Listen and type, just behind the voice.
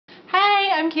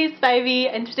I'm Kate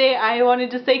Spivey, and today I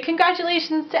wanted to say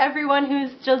congratulations to everyone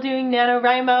who's still doing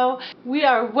NaNoWriMo. We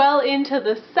are well into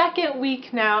the second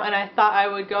week now, and I thought I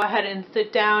would go ahead and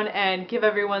sit down and give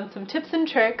everyone some tips and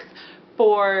tricks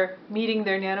for meeting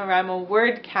their NaNoWriMo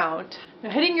word count.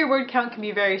 Now, hitting your word count can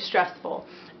be very stressful,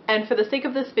 and for the sake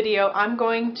of this video, I'm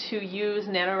going to use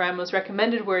NaNoWriMo's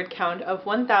recommended word count of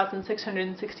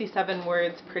 1,667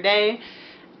 words per day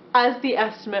as the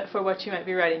estimate for what you might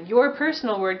be writing. Your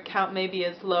personal word count may be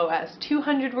as low as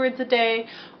 200 words a day,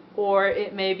 or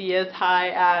it may be as high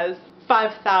as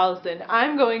 5,000.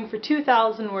 I'm going for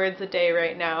 2,000 words a day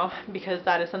right now because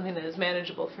that is something that is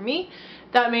manageable for me.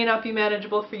 That may not be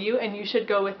manageable for you, and you should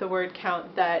go with the word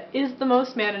count that is the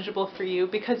most manageable for you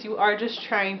because you are just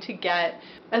trying to get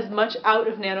as much out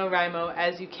of NaNoWriMo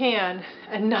as you can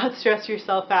and not stress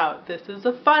yourself out. This is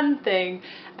a fun thing,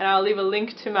 and I'll leave a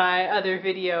link to my other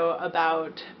video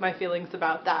about my feelings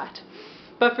about that.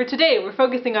 But for today, we're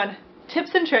focusing on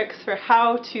tips and tricks for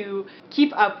how to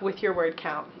keep up with your word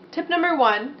count. Tip number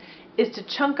 1 is to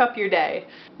chunk up your day.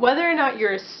 Whether or not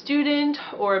you're a student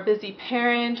or a busy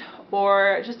parent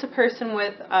or just a person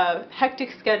with a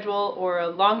hectic schedule or a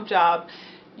long job,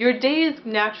 your day is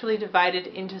naturally divided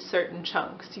into certain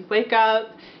chunks. You wake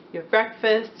up, you have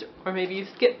breakfast, or maybe you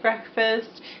skip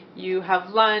breakfast, you have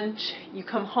lunch, you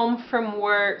come home from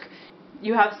work,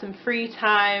 you have some free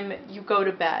time, you go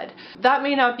to bed. That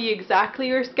may not be exactly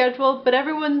your schedule, but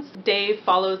everyone's day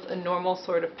follows a normal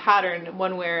sort of pattern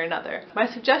one way or another. My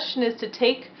suggestion is to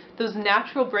take those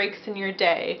natural breaks in your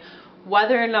day,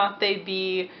 whether or not they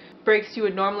be breaks you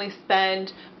would normally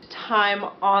spend time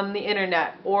on the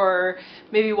internet or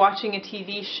maybe watching a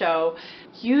TV show.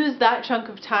 Use that chunk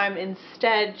of time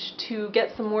instead to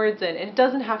get some words in. It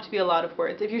doesn't have to be a lot of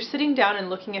words. If you're sitting down and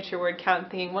looking at your word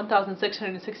count thinking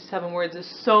 1,667 words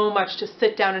is so much to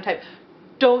sit down and type,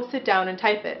 don't sit down and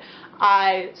type it.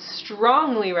 I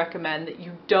strongly recommend that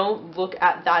you don't look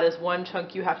at that as one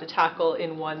chunk you have to tackle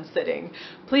in one sitting.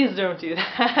 Please don't do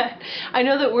that. I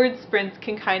know that word sprints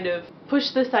can kind of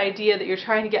push this idea that you're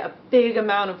trying to get a big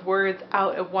amount of words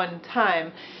out at one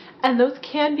time, and those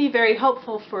can be very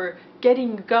helpful for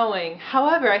getting going.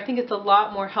 However, I think it's a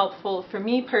lot more helpful for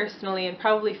me personally, and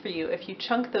probably for you, if you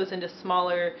chunk those into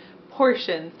smaller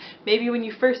portions. Maybe when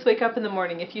you first wake up in the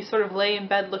morning, if you sort of lay in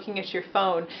bed looking at your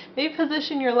phone, maybe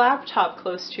position your laptop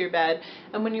close to your bed,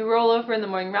 and when you roll over in the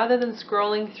morning, rather than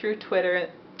scrolling through Twitter,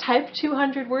 type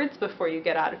 200 words before you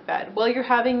get out of bed while you're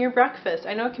having your breakfast.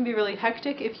 I know it can be really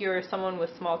hectic if you're someone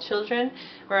with small children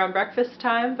around breakfast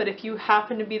time, but if you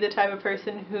happen to be the type of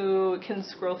person who can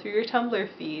scroll through your Tumblr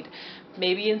feed,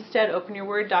 maybe instead open your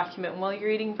Word document while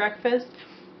you're eating breakfast,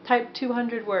 type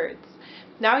 200 words.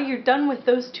 Now you're done with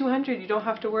those 200, you don't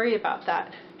have to worry about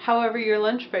that. However your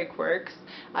lunch break works,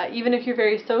 even if you're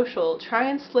very social, try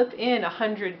and slip in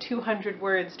 100, 200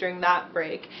 words during that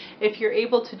break. If you're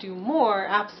able to do more,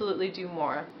 absolutely do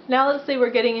more. Now let's say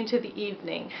we're getting into the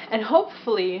evening, and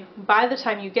hopefully by the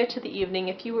time you get to the evening,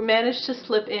 if you manage to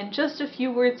slip in just a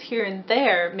few words here and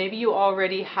there, maybe you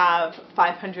already have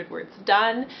 500 words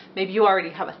done, maybe you already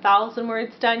have 1,000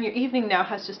 words done, your evening now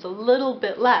has just a little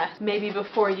bit left. Maybe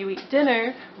before you eat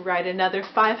dinner, write another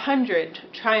 500.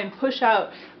 Try and push out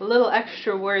a little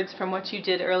extra words from what you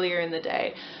did earlier in the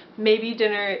day. Maybe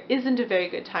dinner isn't a very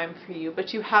good time for you,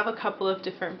 but you have a couple of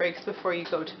different breaks before you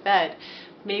go to bed.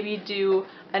 Maybe do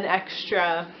an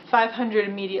extra 500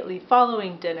 immediately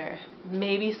following dinner.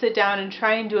 Maybe sit down and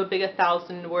try and do a big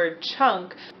 1,000-word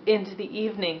chunk into the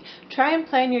evening. Try and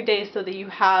plan your day so that you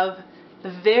have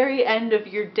the very end of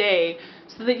your day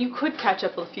so that you could catch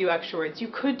up a few extra words. You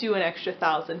could do an extra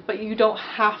 1,000, but you don't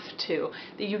have to.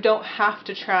 That you don't have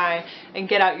to try and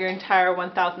get out your entire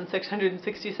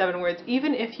 1,667 words.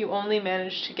 Even if you only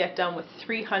manage to get done with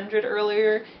 300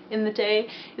 earlier in the day,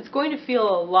 it's going to feel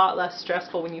a lot less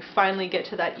stressful when you finally get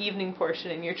to that evening portion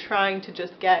and you're trying to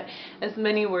just get as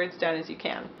many words down as you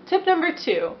can. Tip number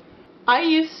 2. I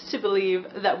used to believe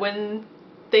that when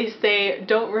they say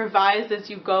don't revise as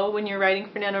you go when you're writing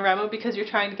for NaNoWriMo because you're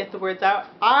trying to get the words out,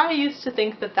 I used to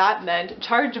think that that meant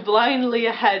charge blindly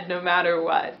ahead no matter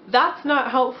what. That's not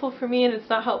helpful for me, and it's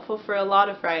not helpful for a lot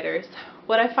of writers.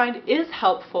 What I find is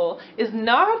helpful is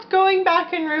not going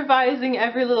back and revising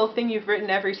every little thing you've written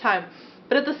every time,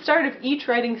 but at the start of each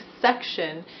writing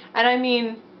section, and I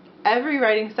mean every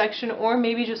writing section or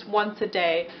maybe just once a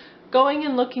day, going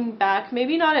and looking back,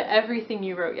 maybe not at everything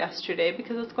you wrote yesterday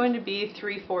because it's going to be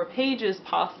 3-4 pages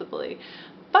possibly,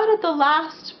 but at the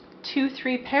last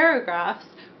 2-3 paragraphs,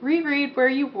 reread where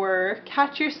you were,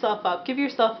 catch yourself up, give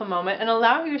yourself a moment, and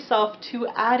allow yourself to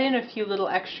add in a few little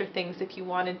extra things if you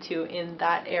wanted to in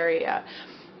that area.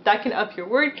 That can up your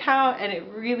word count, and it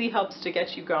really helps to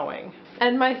get you going.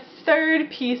 And my third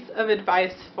piece of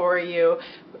advice for you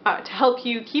to help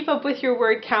you keep up with your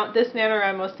word count this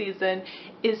NaNoWriMo season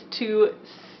is to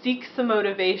seek some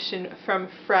motivation from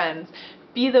friends.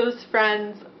 Be those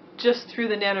friends just through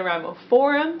the NaNoWriMo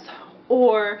forums,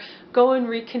 or go and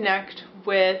reconnect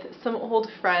with some old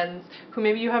friends who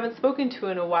maybe you haven't spoken to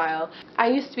in a while. I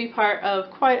used to be part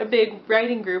of quite a big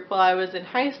writing group while I was in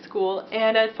high school,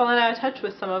 and I'd fallen out of touch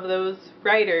with some of those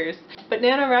writers. But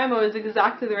NaNoWriMo is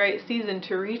exactly the right season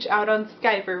to reach out on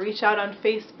Skype or reach out on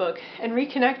Facebook and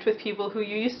reconnect with people who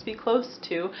you used to be close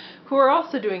to who are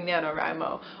also doing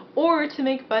NaNoWriMo. Or to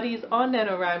make buddies on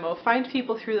NaNoWriMo. Find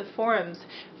people through the forums.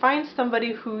 Find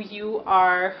somebody who you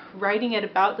are writing at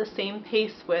about the same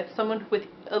pace with, someone with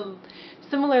a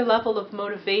similar level of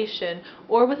motivation,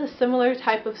 or with a similar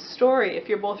type of story. If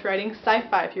you're both writing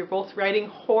sci-fi, if you're both writing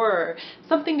horror,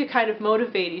 something to kind of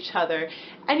motivate each other.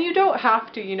 And you don't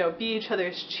have to, be each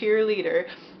other's cheerleader.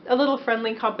 A little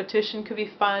friendly competition could be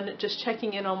fun, just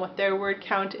checking in on what their word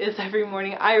count is every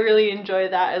morning. I really enjoy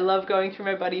that. I love going through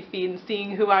my buddy feed and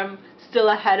seeing who I'm still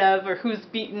ahead of or who's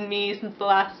beaten me since the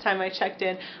last time I checked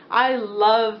in. I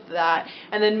love that.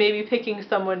 And then maybe picking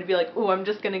someone to be like, oh, I'm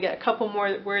just going to get a couple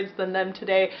more words than them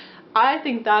today. I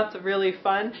think that's really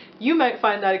fun. You might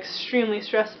find that extremely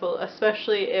stressful,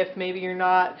 especially if maybe you're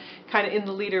not kind of in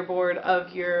the leaderboard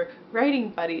of your writing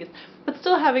buddies. But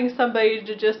still having somebody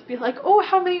to just be like, oh,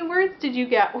 how many words did you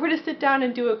get? Or to sit down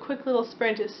and do a quick little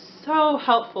sprint is so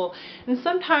helpful. And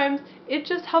sometimes it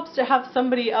just helps to have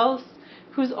somebody else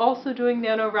who's also doing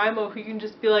NaNoWriMo who you can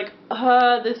just be like,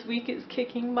 this week is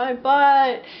kicking my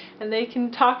butt. And they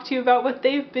can talk to you about what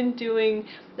they've been doing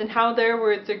and how their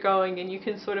words are going, and you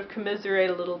can sort of commiserate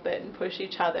a little bit and push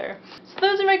each other. So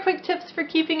those are my quick tips for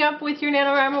keeping up with your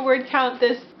NaNoWriMo word count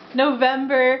this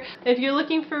November. If you're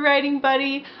looking for writing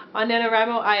buddy on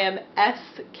NaNoWriMo, I am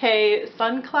SK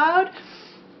Suncloud.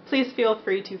 Please feel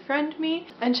free to friend me,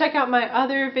 and check out my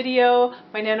other video,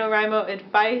 my NaNoWriMo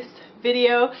advice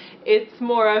video. It's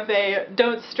more of a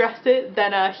don't stress it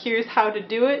than a here's how to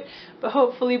do it, but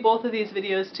hopefully both of these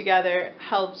videos together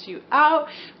helped you out.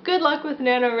 Good luck with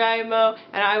NaNoWriMo,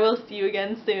 and I will see you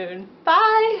again soon.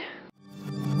 Bye!